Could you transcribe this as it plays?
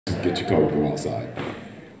Get your coat, go outside.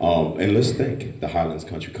 And let's thank the Highlands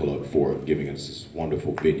Country Club for giving us this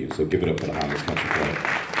wonderful venue. So give it up for the Highlands Country Club.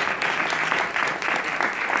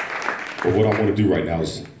 But what I want to do right now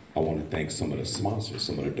is I want to thank some of the sponsors,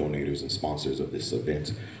 some of the donators and sponsors of this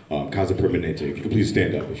event. Casa Permanente, if you could please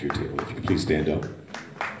stand up at your table. If you could please stand up.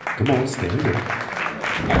 Come on, stand up.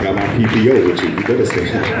 I got my PPO with you. You better stand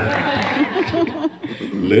up.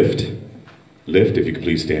 Lift, if you could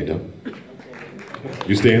please stand up.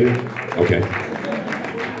 You standing? Okay.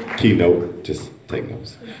 Keynote, just take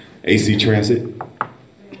notes. AC Transit.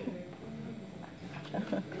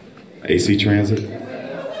 AC Transit.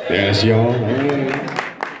 That's y'all.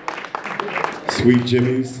 Sweet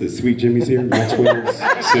Jimmy's. Is Sweet Jimmy's here? Maxwell's,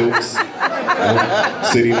 Silks,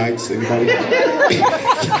 City Nights, anybody?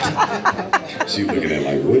 She looking at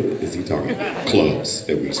like, what is he talking about? Clubs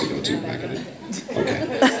that we used to go to back in the day.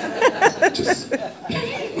 Okay. Just.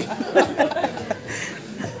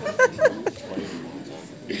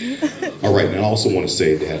 All right, and I also want to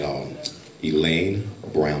say that Elaine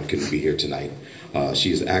Brown couldn't be here tonight.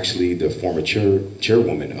 She is actually the former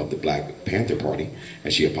chairwoman of the Black Panther Party,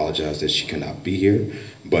 and she apologized that she cannot be here.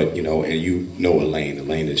 But, you know, and you know Elaine.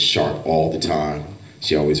 Elaine is sharp all the time.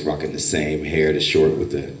 She always rocking the same hair, the short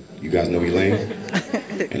with the, you guys know Elaine?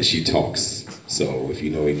 And she talks. So if you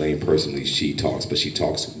know Elaine personally, she talks, but she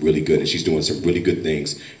talks really good, and she's doing some really good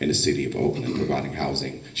things in the city of Oakland, providing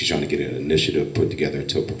housing. She's trying to get an initiative put together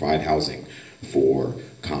to provide housing for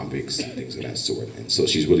convicts and things of that sort. And so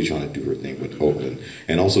she's really trying to do her thing with Oakland.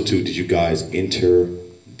 And also too, did you guys enter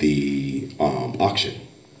the auction?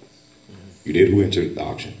 You did? Who entered the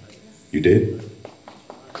auction? You did?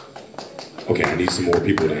 Okay, I need some more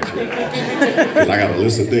people to enter the auction. Because I got a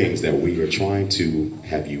list of things that we are trying to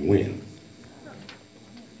have you win.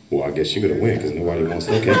 Well, I guess you're gonna win because nobody wants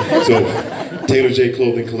to. Okay, so Taylor J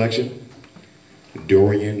Clothing Collection,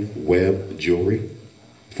 Dorian Webb Jewelry,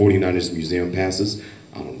 49ers Museum passes.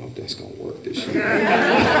 I don't know if that's gonna work this year.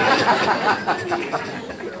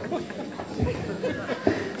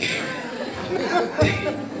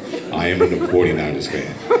 I am a 49ers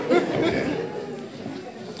fan. Okay.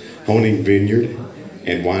 Honing Vineyard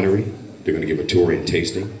and Winery, they're gonna give a tour and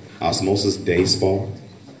tasting. Osmosis Day Spa.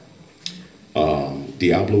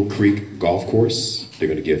 Diablo Creek Golf Course, they're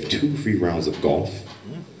going to give 2 free rounds of golf.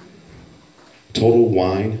 Total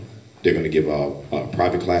Wine, they're going to give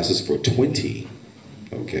private classes for 20.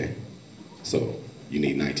 Okay, so you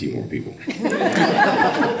need 19 more people.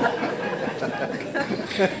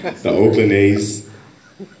 The Oakland A's,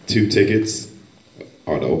 2 tickets.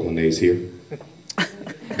 Are the Oakland A's here?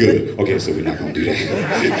 Good. Okay, so we're not going to do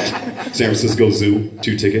that. San Francisco Zoo,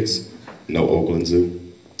 2 tickets. No Oakland Zoo.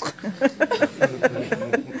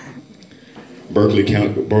 Berkeley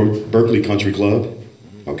Country Club,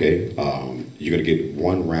 okay, you're going to get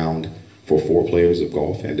 1 round for 4 players of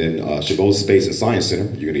golf, and then Chabot Space and Science Center,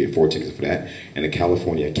 you're going to get 4 tickets for that, and the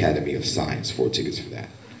California Academy of Science, 4 tickets for that.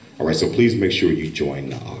 All right, so please make sure you join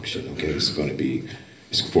the auction, okay? It's going to be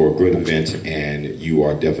for a good event, and you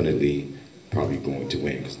are definitely probably going to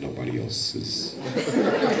win because nobody else is.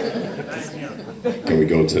 Can we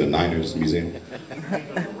go to the Niners Museum?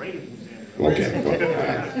 Okay.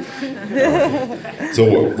 Well,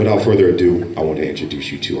 so without further ado, I want to introduce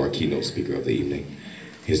you to our keynote speaker of the evening.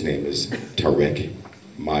 His name is Tarek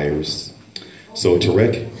Myers. So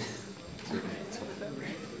Tarek.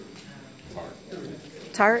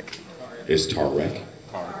 Tarek? It's Tarek.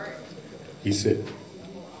 He said.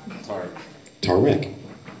 Tarek. Tarek.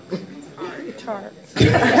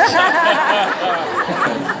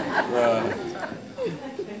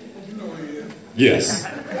 Yes.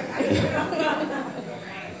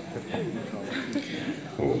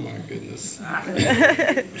 Oh my goodness.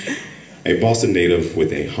 A Boston native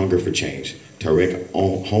with a hunger for change, Tarek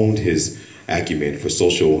honed his acumen for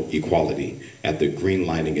social equality at the Green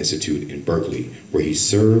Lining Institute in Berkeley, where he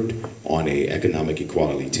served on an economic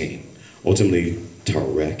equality team. Ultimately,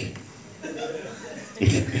 Tarek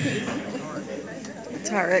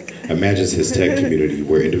imagines his tech community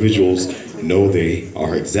where individuals know they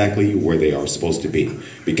are exactly where they are supposed to be,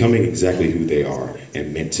 becoming exactly who they are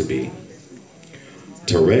and meant to be.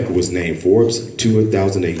 Tarek was named Forbes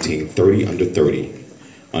 2018 30 Under 30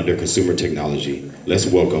 under consumer technology. Let's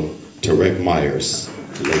welcome Tarek Myers,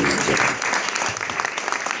 ladies and gentlemen.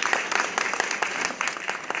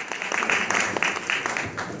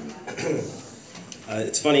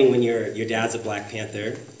 It's funny when your dad's a Black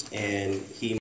Panther and he